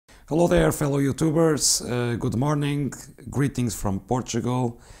Hello there, fellow YouTubers. Good morning. Greetings from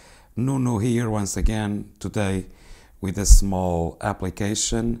Portugal. Nuno here once again today with a small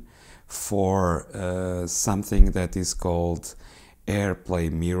application for something that is called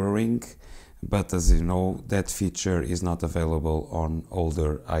Airplay Mirroring. But as you know, that feature is not available on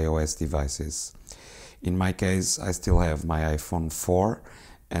older iOS devices. In my case, I still have my iPhone 4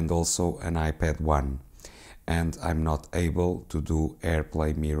 and also an iPad 1. And I'm not able to do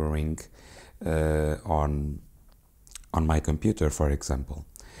Airplay mirroring on my computer, for example.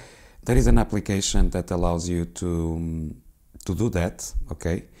 There is an application that allows you to do that,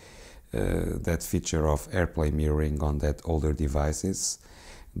 okay? That feature of Airplay mirroring on that older devices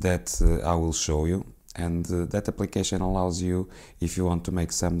that I will show you. And that application allows you, if you want to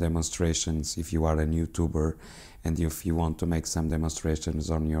make some demonstrations, if you are a YouTuber and if you want to make some demonstrations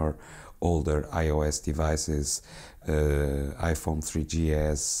on your older iOS devices, iPhone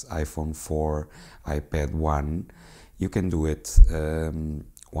 3GS, iPhone 4, iPad 1, you can do it.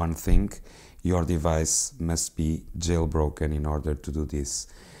 One thing, your device must be jailbroken in order to do this.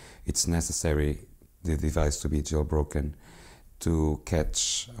 It's necessary, the device to be jailbroken, to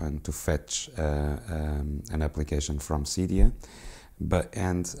catch and to fetch an application from Cydia,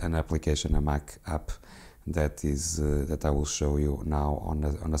 and an application, a Mac app that is that I will show you now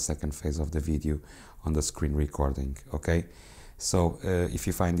on the second phase of the video on the screen recording. Okay, so if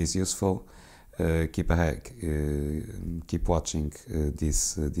you find this useful, keep watching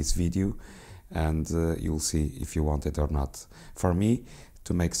this video, and you'll see if you want it or not. For me,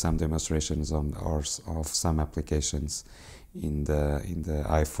 to make some demonstrations of some applications in the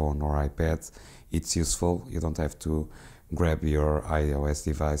iPhone or iPad, it's useful. You don't have to grab your iOS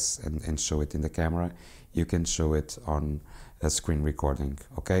device and show it in the camera. You can show it on a screen recording.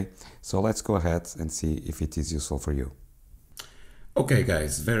 Okay, so let's go ahead and see if it is useful for you. Okay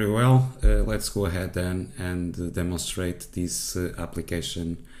guys, very well. Let's go ahead then and demonstrate this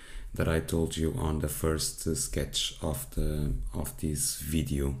application that I told you on the first sketch of this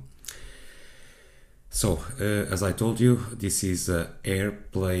video. So, as I told you, this is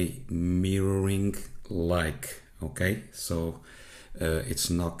Airplay Mirroring like, okay? So,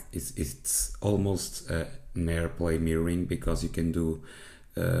 it's almost an Airplay mirroring, because you can do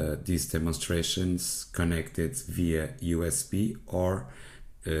these demonstrations connected via USB or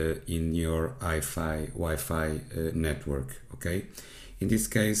in your Wi-Fi network, okay? In this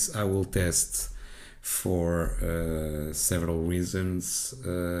case, I will test for several reasons.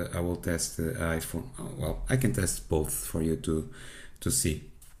 I will test the iPhone. Well, I can test both for you to see.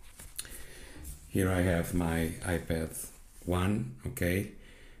 Here I have my iPad 1, okay?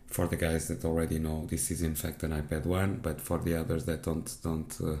 For the guys that already know, this is in fact an iPad 1, but for the others that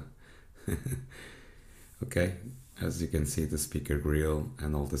don't okay, as you can see, the speaker grill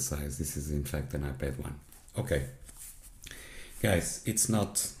and all the size, this is in fact an iPad 1. Okay, guys, it's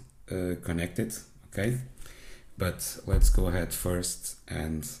not connected, okay, but let's go ahead first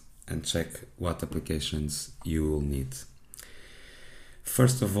and check what applications you will need.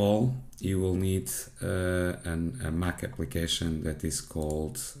 First of all, you will need a Mac application that is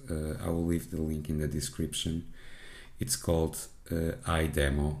called, I will leave the link in the description. It's called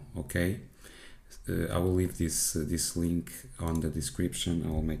iDemo, okay? I will leave this link on the description. I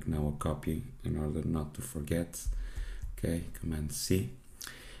will make now a copy in order not to forget. Okay, Command C.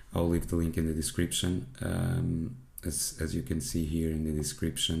 I will leave the link in the description. As you can see here in the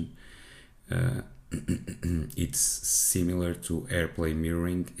description, it's similar to Airplay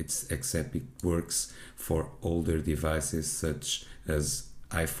mirroring, except it works for older devices such as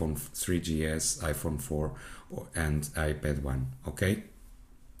iPhone 3GS, iPhone 4 and iPad 1, okay?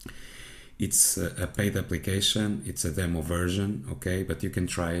 It's a paid application, it's a demo version, okay, but you can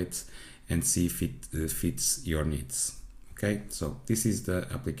try it and see if it fits your needs. Okay, so this is the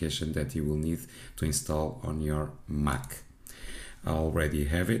application that you will need to install on your Mac. I already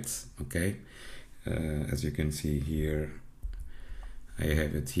have it, okay. As you can see here, I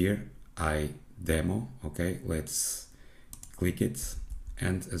have it here, iDemo, okay. Let's click it,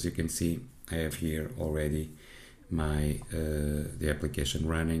 and as you can see, I have here already my the application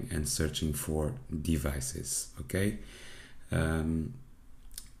running and searching for devices, okay.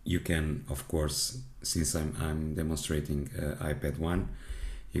 You can, of course, since I'm demonstrating iPad 1,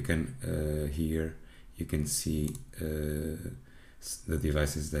 you can here you can see the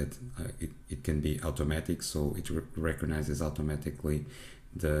devices that it can be automatic, so it recognizes automatically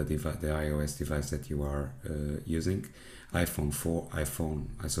the iOS device that you are using. iPhone 4, iPhone,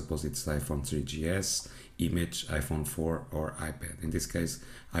 I suppose it's iPhone 3GS, image, iPhone 4 or iPad. In this case,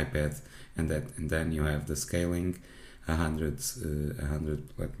 iPad, and then you have the scaling, 100,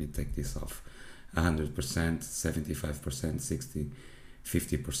 let me take this off, 100%, 75%, 60,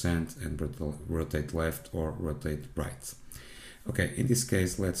 50%, and rotate left or rotate right. Okay, in this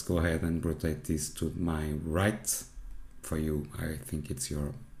case, let's go ahead and rotate this to my right. For you, I think it's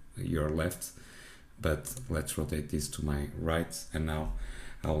your left, but let's rotate this to my right. And now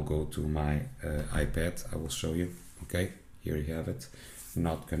I'll go to my iPad. I will show you. Okay, here you have it,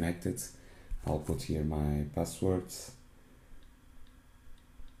 not connected. I'll put here my password,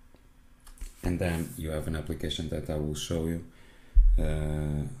 and then you have an application that I will show you.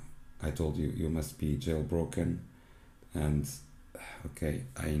 I told you must be jailbroken, and okay,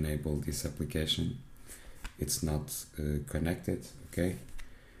 I enable this application. It's not connected. Okay,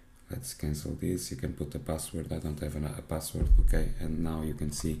 let's cancel this. You can put a password. I don't have a password. Okay, and now you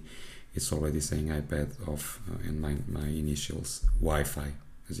can see it's already saying iPad off and my initials Wi-Fi,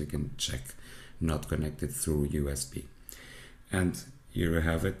 as you can check, not connected through USB. And here you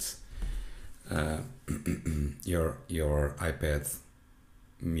have it, your iPad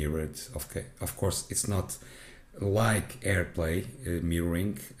mirrored. Okay, of course it's not like Airplay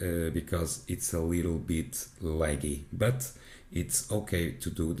mirroring because it's a little bit laggy, but it's okay to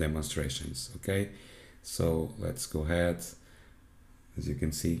do demonstrations. Okay, so let's go ahead, as you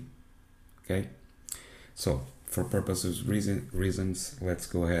can see. Okay, so for purposes reasons, let's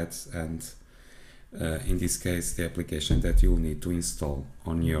go ahead and in this case, the application that you'll need to install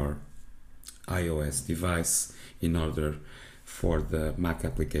on your iOS device in order for the Mac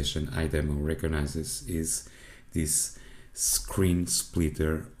application iDemo recognizes is this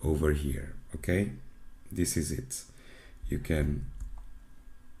Screensplitr over here. Okay, this is it. You can,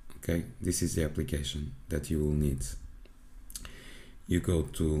 okay, this is the application that you will need. You go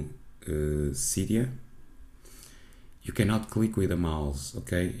to Cydia. You cannot click with the mouse.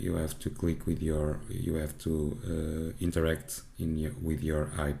 Okay, you have to click with your, you have to interact with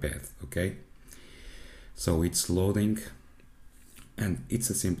your iPad. Okay, so it's loading, and it's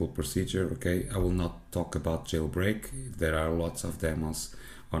a simple procedure. Okay, I will not talk about jailbreak. There are lots of demos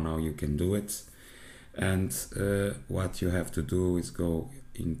on how you can do it, and what you have to do is go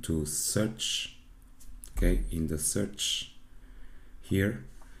into search. Okay, in the search here,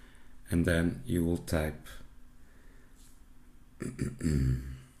 and then you will type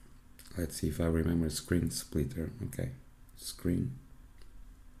let's see if I remember Screensplitr. Okay, screen.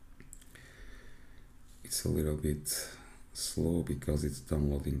 It's a little bit slow because it's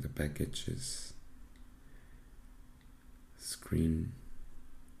downloading the packages. Screen.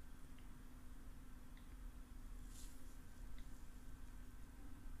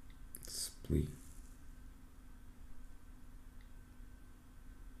 Split.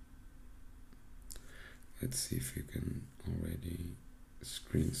 Let's see if you can already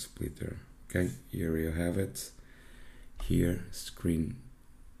Screensplitr. Okay, here you have it. Here, screen.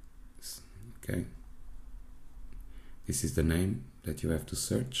 Okay, this is the name that you have to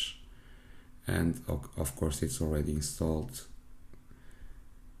search, and of course it's already installed.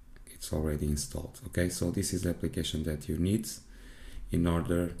 It's already installed. Okay, so this is the application that you need in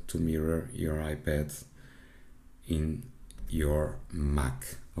order to mirror your iPad in your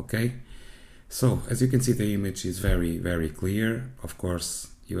Mac. Okay. So as you can see, the image is very clear. Of course,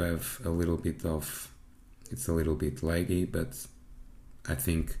 you have a little bit of, it's a little bit laggy, but I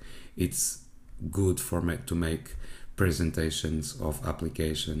think it's good for to make presentations of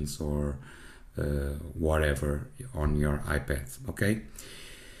applications or whatever on your iPad. Okay.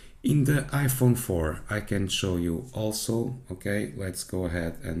 In the iPhone 4, I can show you also. Okay, let's go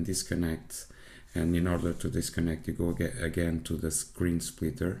ahead and disconnect. And in order to disconnect, you go again to the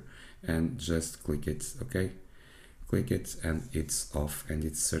Screensplitr and just click it. Okay, click it and it's off, and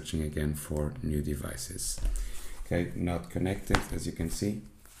it's searching again for new devices. Okay, not connected, as you can see.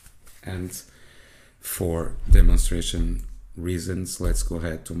 And for demonstration reasons, let's go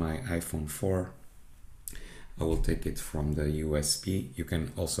ahead to my iPhone 4. I will take it from the USB. You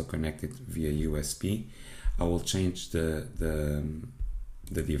can also connect it via USB. I will change the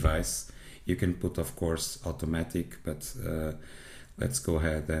device. You can put, of course, automatic, but let's go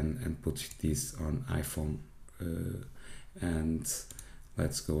ahead and put this on iPhone, and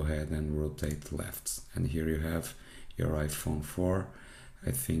let's go ahead and rotate left. And here you have your iPhone 4. I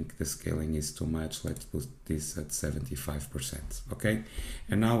think the scaling is too much. Let's put this at 75%. Okay,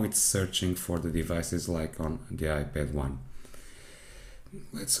 and now it's searching for the devices like on the iPad 1.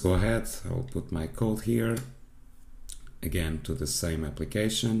 Let's go ahead. I'll put my code here again to the same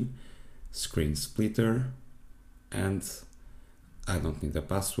application, Screensplitr, and I don't need a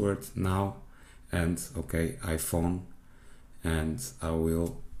password now, and okay, iPhone, and I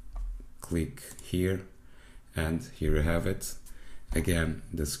will click here And here you have it. Again,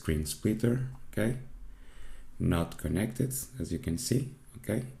 the Screensplitr, okay, not connected, as you can see,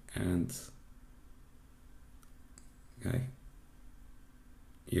 okay, and okay,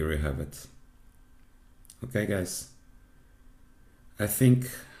 here you have it. Okay, guys, I think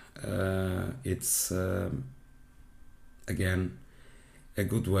it's again a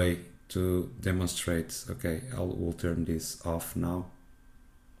good way to demonstrate. Okay, we'll turn this off now.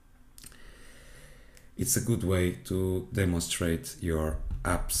 It's a good way to demonstrate your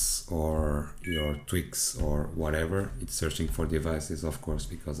apps or your tweaks or whatever. It's searching for devices, of course,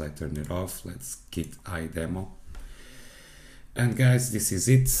 because I turned it off. Let's git iDemo. And guys, this is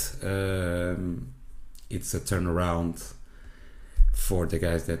it. It's a turnaround for the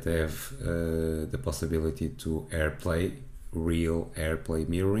guys that have the possibility to real AirPlay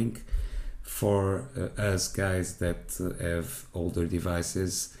mirroring. For us guys that have older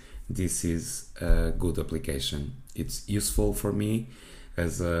devices, this is a good application. It's useful for me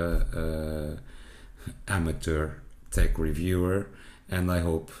as a amateur tech reviewer, and I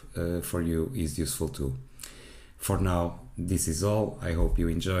hope for you is useful too. For now, this is all. I hope you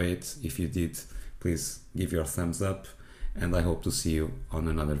enjoy it. If you did, please give your thumbs up, and I hope to see you on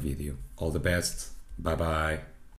another video. All the best. Bye bye.